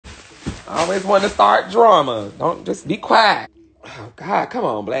I always want to start drama. Don't just be quiet. Oh, God, come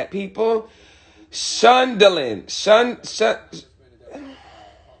on, black people. Shundlin. Shundilyn.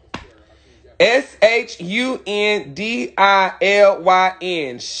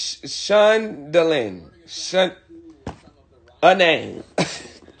 Shundlin. A name.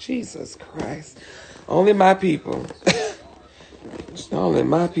 Jesus Christ. Only my people. Only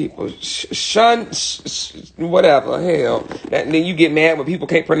my people. Whatever. Hell. And then you get mad when people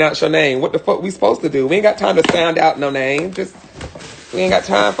can't pronounce your name. What the fuck we supposed to do? We ain't got time to sound out no name. We ain't got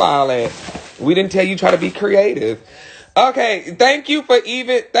time for all that. We didn't tell you try to be creative. Okay. Thank you.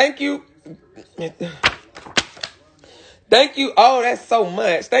 Thank you. Oh, that's so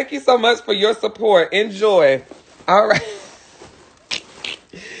much. Thank you so much for your support. Enjoy. All right.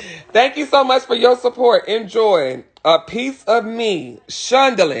 Thank you so much for your support. Enjoy. A piece of me.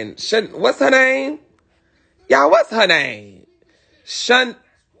 Shundlin. What's her name? Y'all, what's her name? Sean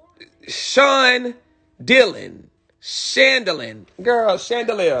Dillon. Chandelier. Girl,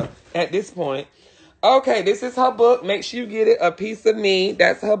 chandelier at this point. Okay, this is her book. Make sure you get it. A Piece of Me.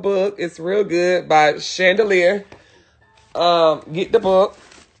 That's her book. It's real good by Chandelier. Get the book.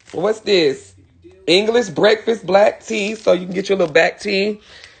 What's this? English breakfast black tea. So you can get your little black tea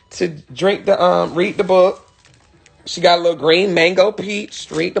to drink read the book. She got a little green mango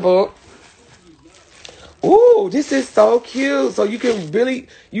peach. Read the book. Ooh, this is so cute. So you can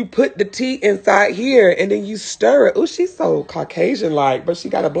you put the tea inside here and then you stir it. Ooh, she's so Caucasian-like, but she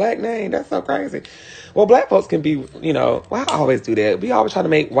got a black name. That's so crazy. Well, black folks can be, well, I always do that. We always try to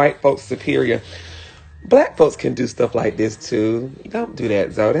make white folks superior. Black folks can do stuff like this too. Don't do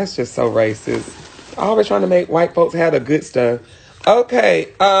that, Zoe. That's just so racist. Always trying to make white folks have the good stuff.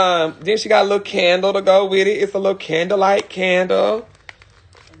 Okay, then she got a little candle to go with it. It's a little candlelight candle.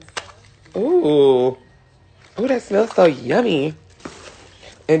 Ooh, that smells so yummy.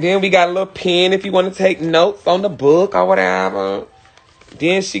 And then we got a little pen if you want to take notes on the book or whatever.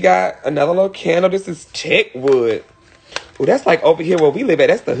 Then she got another little candle. This is Techwood. Ooh, that's like over here where we live at.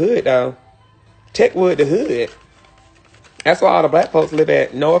 That's the hood, though. Techwood, the hood. That's where all the black folks live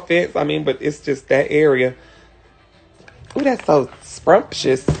at. No offense, but it's just that area. Ooh, that's so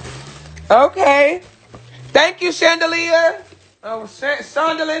scrumptious. Okay. Thank you, Chandelier. Oh,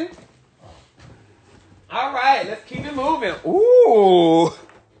 Chandelier. All right, let's keep it moving. Ooh.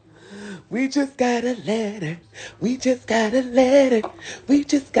 We just got a letter. We just got a letter. We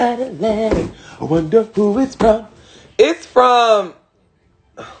just got a letter. I wonder who it's from. It's from...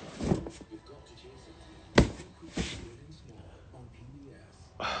 Oh,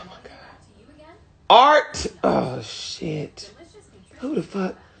 my God. Art. Oh, shit. Who the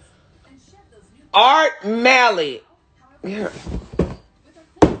fuck? Art Malley. Yeah.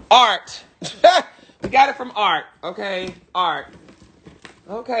 Art. We got it from Art. Okay, Art.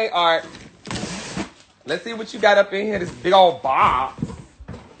 Okay, Art. Let's see what you got up in here. This big old box.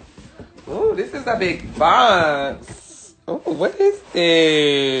 Ooh, this is a big box. Ooh, what is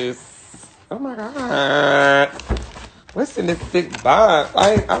this? Oh my God. What's in this big box?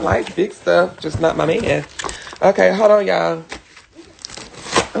 I like big stuff, just not my man. Okay, hold on, y'all.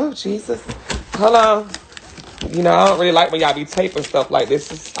 Oh, Jesus. Hold on. I don't really like when y'all be taping stuff like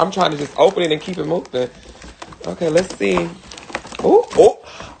this. I'm trying to just open it and keep it moving. Okay, let's see. Ooh, ooh.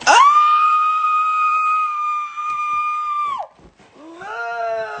 Ah!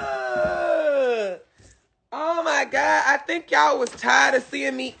 Look. Oh, my God. I think y'all was tired of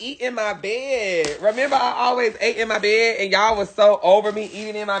seeing me eat in my bed. Remember, I always ate in my bed, and y'all was so over me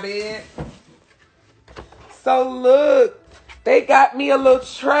eating in my bed? So, look. They got me a little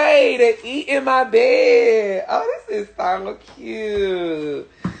tray to eat in my bed. Oh, this is so cute.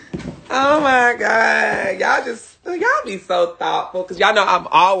 Oh, my God. Y'all be so thoughtful. Because y'all know I'm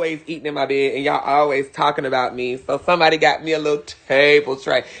always eating in my bed. And y'all always talking about me. So somebody got me a little table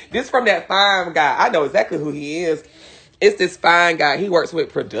tray. This from that fine guy. I know exactly who he is. It's this fine guy. He works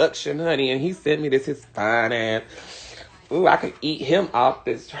with production, honey. And he sent me this, his fine ass. Ooh, I could eat him off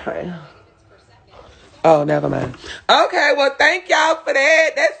this tray. Oh, never mind. Okay, well, thank y'all for that.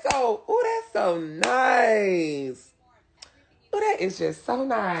 That's so nice. Ooh, that is just so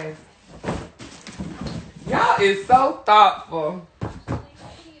nice. Y'all is so thoughtful.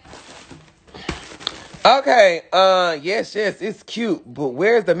 Okay, yes, it's cute, but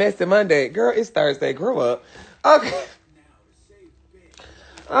where's the messy Monday? Girl, it's Thursday. Grow up.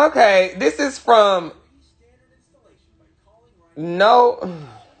 Okay, this is from Noelani.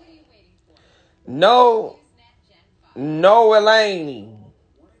 Noelani.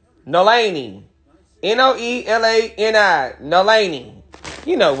 Noelani. Noelani.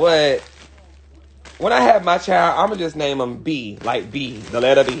 You know what? When I have my child, I'm going to just name him B, like B, the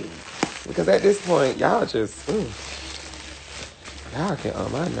letter B. Because at this point, y'all just, y'all get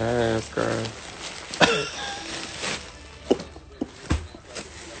on my nerves, girl.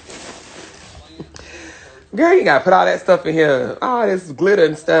 Girl, you gotta put all that stuff in here. All this glitter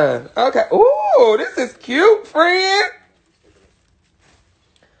and stuff. Okay. Ooh, this is cute, friend.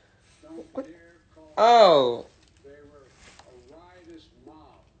 Oh.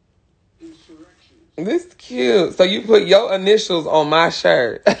 This is cute. So you put your initials on my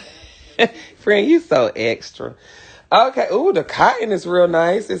shirt. Friend, you so extra. Okay. Ooh, the cotton is real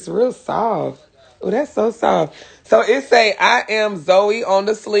nice. It's real soft. Ooh, that's so soft. So it say, I am Zoe on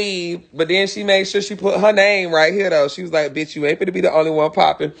the sleeve, but then she made sure she put her name right here, though. She was like, bitch, you ain't finna be the only one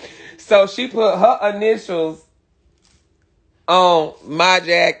popping. So she put her initials on my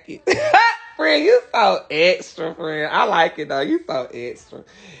jacket. Friend, you so extra, friend. I like it, though. You so extra.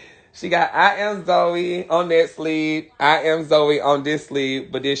 She got, I am Zoe on that sleeve. I am Zoe on this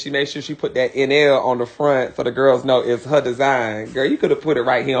sleeve. But then she made sure she put that NL on the front so the girls know it's her design. Girl, you could have put it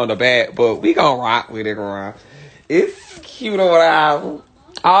right here on the back, but we gonna rock with it, girl. It's cute on the album.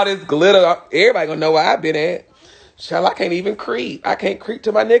 All this glitter, everybody gonna know where I've been at. Child, I can't even creep. I can't creep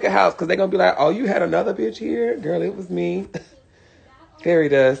to my nigga house because they gonna be like, oh, you had another bitch here? Girl, it was me. Fairy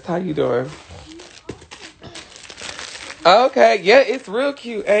dust, how you doing? Okay, yeah, it's real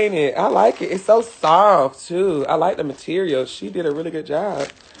cute, ain't it? I like it. It's so soft, too. I like the material. She did a really good job.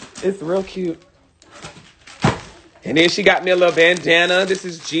 It's real cute. And then she got me a little bandana. This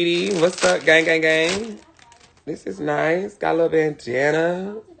is GD. What's up, gang, gang, gang? This is nice. Got a little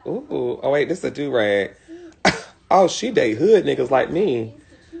bandana. Ooh. Oh, wait, this is a do-rag. Oh, she date hood niggas like me.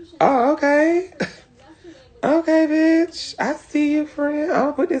 Oh, okay. Okay, bitch. I see you, friend.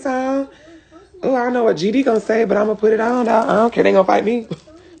 I'll put this on. Oh, I don't know what GD gonna say, but I'm gonna put it on. I don't care. They gonna fight me.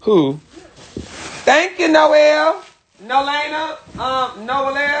 Who? Thank you, Noel. Nolena.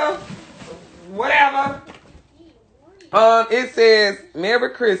 Noel. Whatever. It says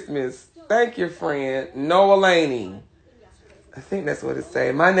Merry Christmas. Thank you, friend. Noelani. I think that's what it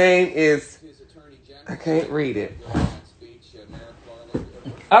says. My name is. I can't read it.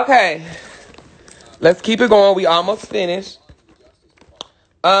 Okay. Let's keep it going. We almost finished.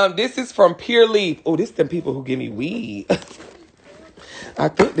 This is from Pure Leaf. Oh, this them people who give me weed. I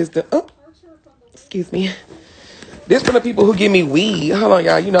think this excuse me. This from the people who give me weed. Hold on,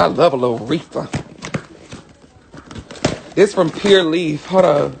 y'all. You know I love a little reefer. This from Pure Leaf. Hold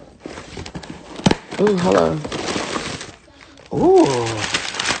on. Ooh, hold on. Ooh.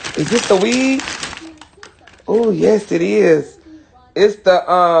 Is this the weed? Oh, yes, it is. It's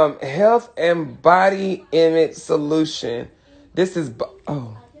the Health and Body Image Solution. This is,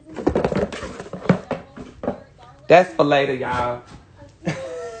 that's for later, y'all.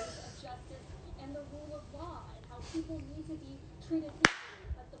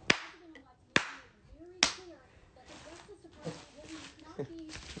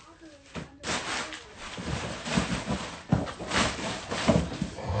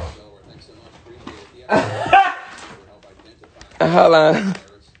 Hold on.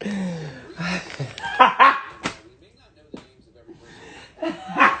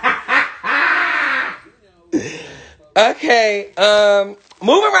 Okay,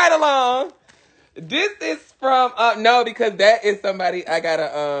 moving right along. This is from no, because that is somebody I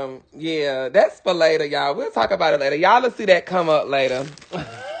gotta yeah, that's for later, y'all. We'll talk about it later. Y'all will see that come up later.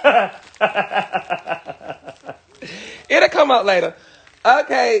 It'll come up later.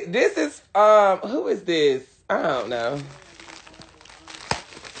 Okay, this is who is this? I don't know.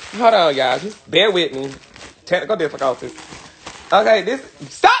 Hold on, y'all. Just bear with me. Technical difficulties. Okay, this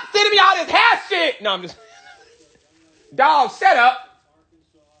stop sending me all this hair shit. No, I'm just dog, shut up.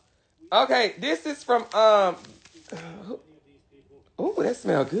 Okay, this is from oh, that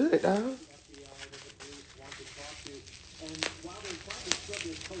smells good, dog.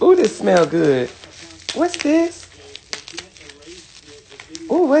 Oh, this smells good. What's this?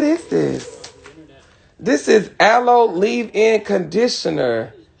 Oh, what is this? This is aloe leave-in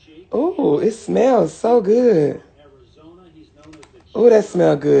conditioner. Oh, it smells so good. Oh, that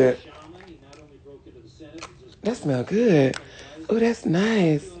smells good. That smells good. Oh, that's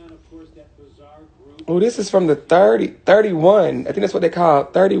nice. Oh, this is from the 31. I think that's what they call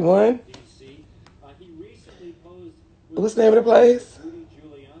it, 31. What's the name of the place?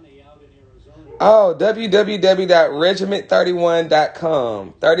 Oh,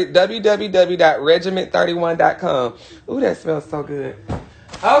 www.regiment31.com. www.regiment31.com. Ooh, that smells so good.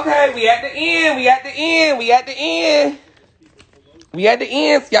 Okay, we at the end. We at the end. So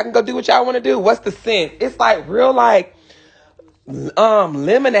y'all can go do what y'all want to do. What's the scent? It's like real like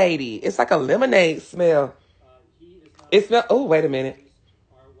lemonade-y. It's like a lemonade smell. It smells. Oh, wait a minute.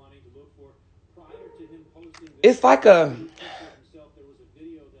 It's like a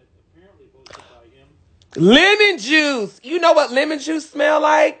lemon juice. You know what lemon juice smell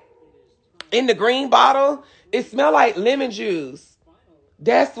like? In the green bottle, it smell like lemon juice.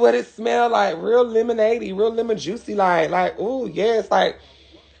 That's what it smell like. Real lemonade-y, real lemon juicy. Like, ooh, yeah, it's like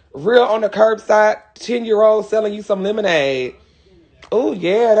real on the curbside, 10-year-old selling you some lemonade. Ooh,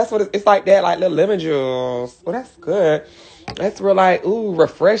 yeah, that's what it's like that, like little lemon juice. Well, that's good. That's real, like, ooh,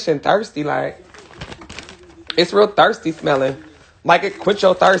 refreshing, thirsty, like. It's real thirsty smelling. Like it quench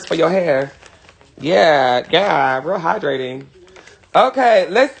your thirst for your hair. Yeah, real hydrating. Okay,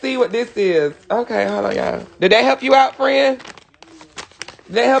 let's see what this is. Okay, hold on, y'all. Did that help you out, friend?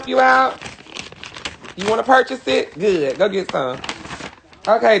 Did that help you out? You want to purchase it? Good, go get some.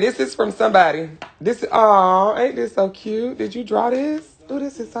 Okay, this is from somebody. This, oh, ain't this so cute? Did you draw this? Oh,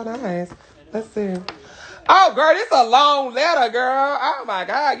 this is so nice. Let's see. Oh, girl, this a long letter, girl. Oh, my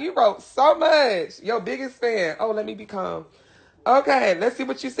God, you wrote so much. Your biggest fan. Oh, let me be calm. Okay, let's see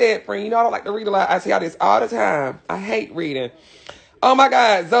what you said, friend. You know I don't like to read a lot. I tell y'all this all the time. I hate reading. Oh, my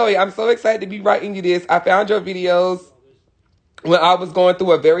God, Zoe, I'm so excited to be writing you this. I found your videos when I was going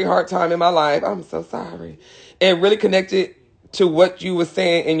through a very hard time in my life. I'm so sorry. And really connected to what you were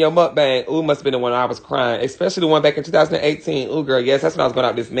saying in your mukbang. Ooh, must have been the one I was crying. Especially the one back in 2018. Ooh, girl, yes, that's when I was going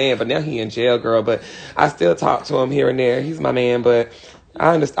out with this man. But now he in jail, girl. But I still talk to him here and there. He's my man, but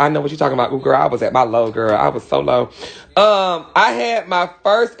I understand. I know what you're talking about. Ooh, girl, I was at my low, girl. I was so low. I had my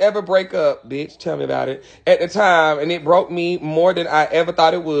first ever breakup, bitch. Tell me about it. At the time, and it broke me more than I ever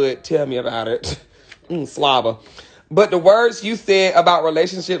thought it would. Tell me about it. Slobber. But the words you said about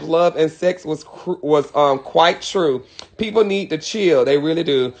relationships, love, and sex was quite true. People need to chill. They really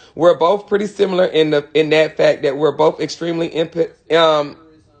do. We're both pretty similar in that fact that we're both extremely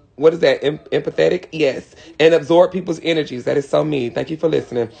empathetic? Yes. And absorb people's energies. That is so me. Thank you for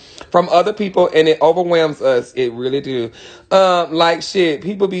listening. From other people, and it overwhelms us. It really do. Like shit.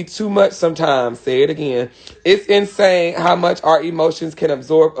 People be too much sometimes. Say it again. It's insane how much our emotions can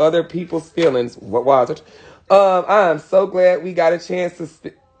absorb other people's feelings. What was it? I'm so glad we got a chance to.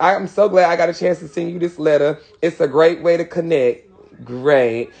 I'm so glad I got a chance to send you this letter. It's a great way to connect.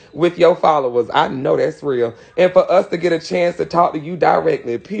 Great with your followers. I know that's real, and for us to get a chance to talk to you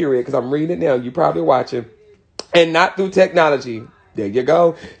directly. Period. Because I'm reading it now. You probably watching, and not through technology. There you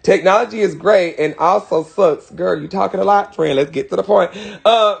go. Technology is great and also sucks. Girl, you talking a lot, friend. Let's get to the point.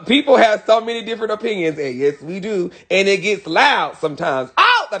 People have so many different opinions, and yes, we do, and it gets loud sometimes,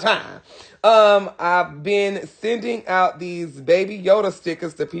 all the time. I've been sending out these Baby Yoda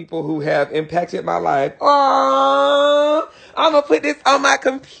stickers to people who have impacted my life. Aww, I'm gonna put this on my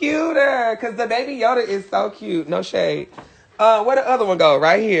computer because the Baby Yoda is so cute. No shade. Where the other one go?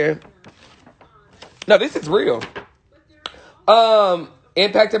 Right here. No, this is real.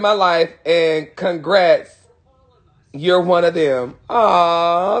 Impacted my life, and congrats. You're one of them.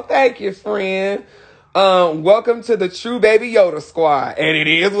 Aw, thank you, friend. Welcome to the True Baby Yoda Squad. And it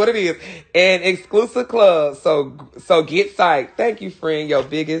is what it is. An exclusive club. So get psyched. Thank you, friend. Your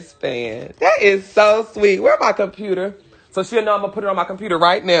biggest fan. That is so sweet. Where's my computer? So she'll know I'm going to put it on my computer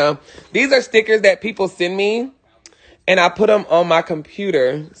right now. These are stickers that people send me. And I put them on my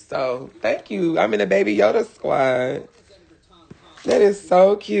computer. So thank you. I'm in the Baby Yoda Squad. That is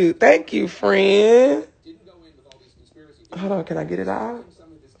so cute. Thank you, friend. Hold on. Can I get it out?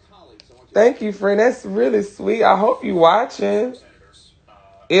 Thank you, friend. That's really sweet. I hope you watching.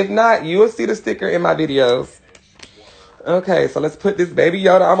 If not, you will see the sticker in my videos. Okay, so let's put this Baby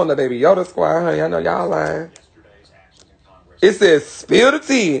Yoda. I'm on the Baby Yoda Squad, honey. I know y'all lying. It says, spill the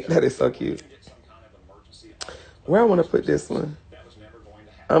tea. That is so cute. Where I want to put this one?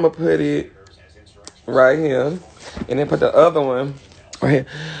 I'm going to put it right here. And then put the other one right here.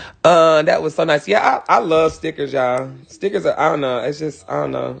 That was so nice. Yeah, I love stickers, y'all. Stickers are, I don't know. It's just, I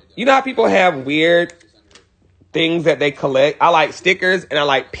don't know. You know how people have weird things that they collect? I like stickers and I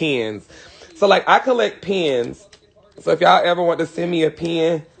like pens. So, like, I collect pens. So, if y'all ever want to send me a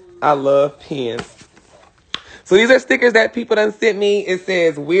pen, I love pens. So, these are stickers that people done sent me. It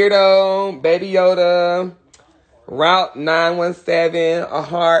says Weirdo, Baby Yoda, Route 917, a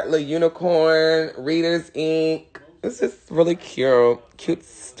heart, little unicorn, Reader's Ink. It's just really cute. Cute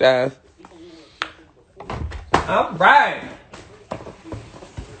stuff. All right.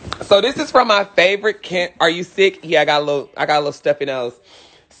 So this is from my favorite Are you sick? Yeah, I got a little stuffy nose.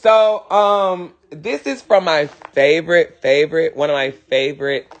 So this is from my one of my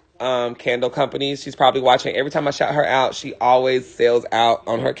favorite candle companies. She's probably watching. Every time I shout her out, she always sells out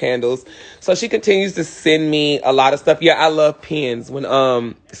on her candles. So she continues to send me a lot of stuff. Yeah, I love pens when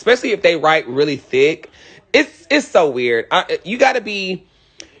especially if they write really thick. It's so weird. You gotta be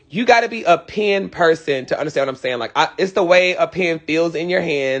You got to be a pen person to understand what I'm saying. Like, it's the way a pen feels in your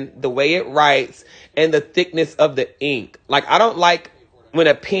hand, the way it writes, and the thickness of the ink. Like, I don't like when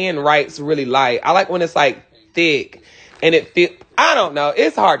a pen writes really light. I like when it's like thick and it feel. I don't know.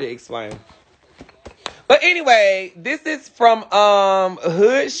 It's hard to explain. But anyway, this is from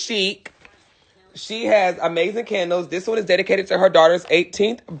Hood Chic. She has amazing candles. This one is dedicated to her daughter's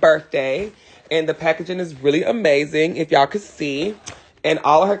 18th birthday. And the packaging is really amazing, if y'all could see. And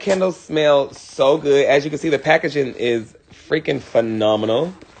all of her candles smell so good. As you can see, the packaging is freaking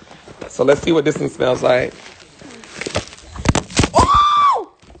phenomenal. So let's see what this one smells like.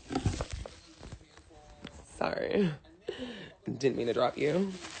 Oh! Sorry. Didn't mean to drop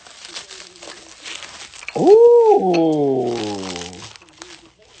you. Ooh.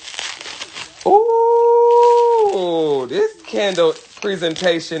 Ooh. This candle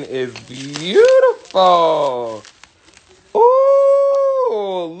presentation is beautiful. Ooh.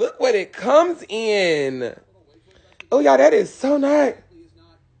 Look what it comes in. Oh, y'all, that is so nice.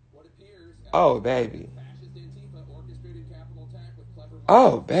 Oh, baby.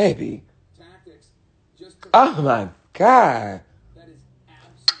 Oh, baby. Oh, my God.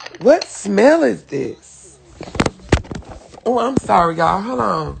 What smell is this? Oh, I'm sorry, y'all. Hold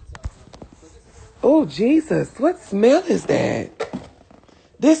on. Oh, Jesus. What smell is that?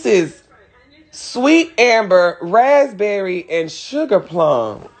 This is sweet amber, raspberry, and sugar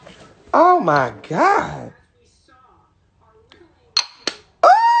plum. Oh, my God.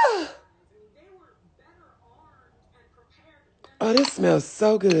 Oh, oh, this smells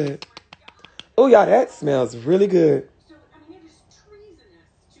so good. Oh, y'all, that smells really good.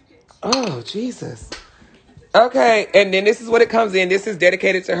 Oh, Jesus. Okay, and then this is what it comes in. This is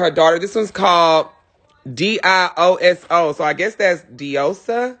dedicated to her daughter. This one's called Dioso. So I guess that's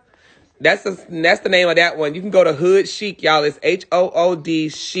Diosa. That's the name of that one. You can go to Hood Chic, y'all. It's Hood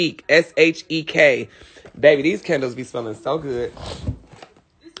Chic, SHEK. Baby, these candles be smelling so good.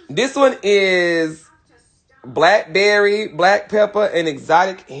 This one is blackberry, black pepper, and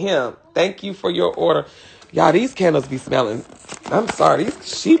exotic hemp. Thank you for your order. Y'all, these candles be smelling. I'm sorry.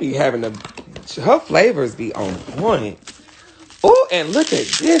 She be having her flavors be on point. Oh, and look at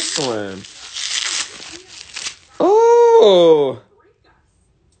this one. Oh.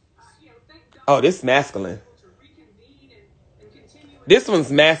 Oh, this masculine. This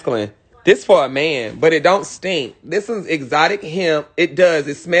one's masculine. This for a man, but it don't stink. This one's exotic hemp. It does.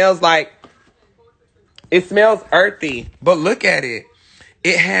 It smells earthy, but look at it.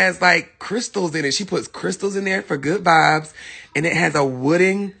 It has like crystals in it. She puts crystals in there for good vibes, and it has a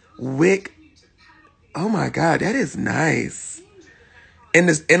wooden wick. Oh my God, that is nice. And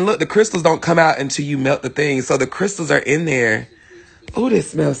look, the crystals don't come out until you melt the thing, so the crystals are in there. Oh,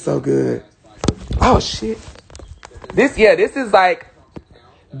 this smells so good. Oh shit. This smells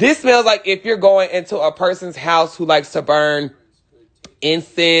like if you're going into a person's house who likes to burn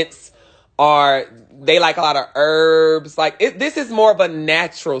incense or they like a lot of herbs. This is more of a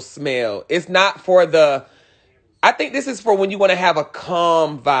natural smell. It's not for I think this is for when you want to have a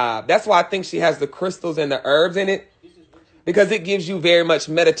calm vibe. That's why I think she has the crystals and the herbs in it, because it gives you very much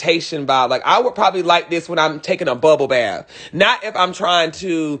meditation vibe. Like, I would probably like this when I'm taking a bubble bath. Not if I'm trying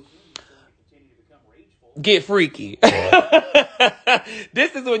to get freaky.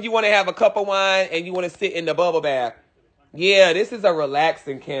 This is when you want to have a cup of wine and you want to sit in the bubble bath. Yeah, this is a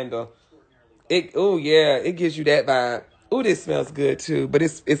relaxing candle. It gives you that vibe. Oh, this smells good too, but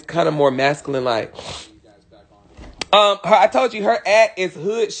it's kind of more masculine like. I told you her ad is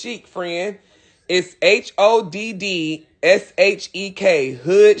Hood Chic, friend. It's HODDSHEK,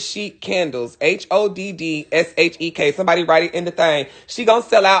 Hood Chic Candles, HODDSHEK. Somebody write it in the thing. She gonna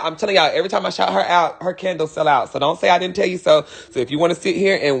sell out. I'm telling y'all, every time I shout her out, her candles sell out. So don't say I didn't tell you so. So if you want to sit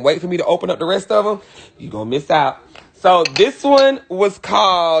here and wait for me to open up the rest of them, you gonna miss out. So this one was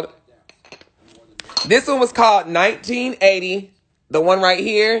called 1980. The one right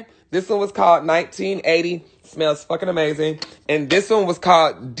here. This one was called 1980. Smells fucking amazing. And this one was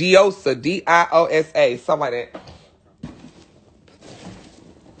called Diosa, Diosa, something like that.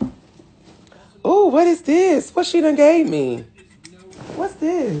 Ooh, what is this? What she done gave me? What's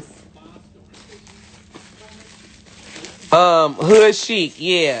this? Hood Chic.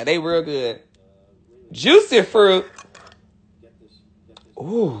 Yeah, they real good. Juicy fruit.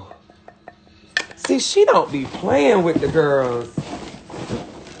 Ooh. See, she don't be playing with the girls.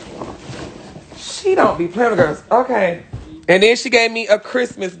 She don't be playing with girls. Okay. And then she gave me a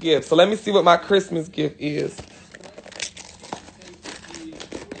Christmas gift. So let me see what my Christmas gift is.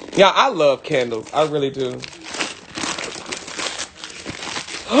 Yeah, I love candles. I really do.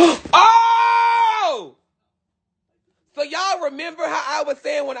 Oh! So y'all remember how I was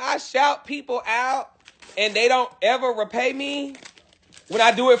saying when when I shout people out and they don't ever repay me, when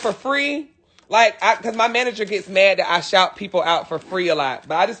I do it for free, like, because my manager gets mad that I shout people out for free a lot.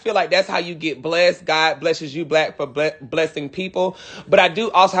 But I just feel like that's how you get blessed. God blesses you black for blessing people. But I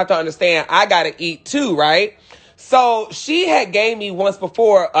do also have to understand I got to eat too, right? So she had gave me once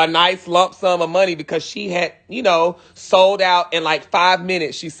before a nice lump sum of money because she had, sold out in like 5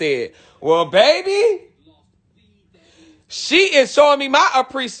 minutes, she said. Well, baby, she is showing me my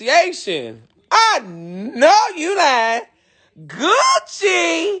appreciation. I know you lying.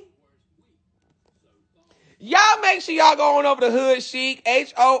 Gucci. Y'all make sure y'all go on over to Hood Chic,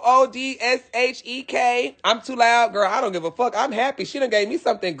 HOODSHEK. I'm too loud, girl. I don't give a fuck. I'm happy. She done gave me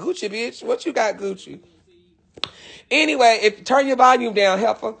something Gucci, bitch. What you got, Gucci? Anyway, if turn your volume down,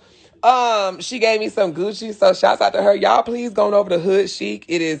 heifer. She gave me some Gucci, so shouts out to her. Y'all please go on over to Hood Chic.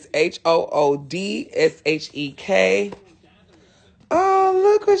 It is HOODSHEK. Oh,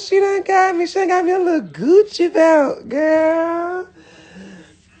 look what she done got me. She done got me a little Gucci belt, girl.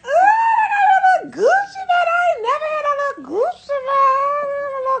 Gucci belt. I ain't never had a little Gucci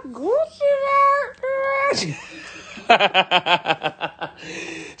belt.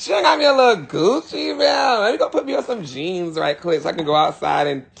 She done got me a little Gucci belt. Let me go put me on some jeans right quick so I can go outside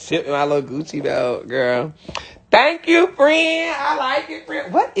and tip my little Gucci belt, girl. Thank you, friend. I like it,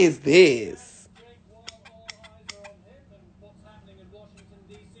 friend. What is this?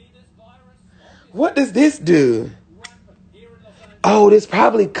 What does this do? Oh, this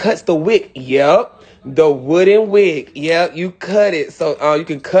probably cuts the wick. Yep. The wooden wick. Yep. You cut it. So you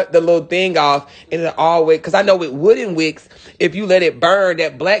can cut the little thing off and it'll always, because I know with wooden wicks, if you let it burn,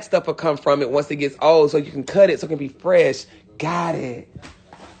 that black stuff will come from it once it gets old. So you can cut it so it can be fresh. Got it.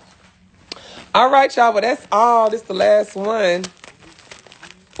 All right, y'all. Well, that's all. This is the last one.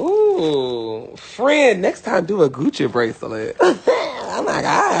 Ooh. Friend, next time do a Gucci bracelet. Oh my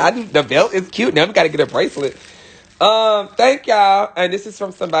God. The belt is cute. Now we got to get a bracelet. Thank y'all. And this is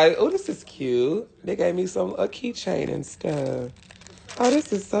from somebody. Oh, this is cute. They gave me a keychain and stuff. Oh,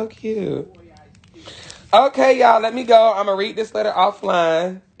 this is so cute. Okay, y'all, let me go. I'm gonna read this letter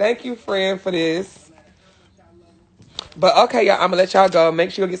offline. Thank you, friend, for this. But okay, y'all, I'm gonna let y'all go.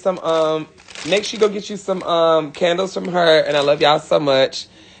 Make sure you get you some candles from her. And I love y'all so much.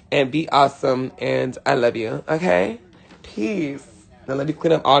 And be awesome. And I love you. Okay? Peace. Now let me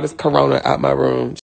clean up all this corona out my room.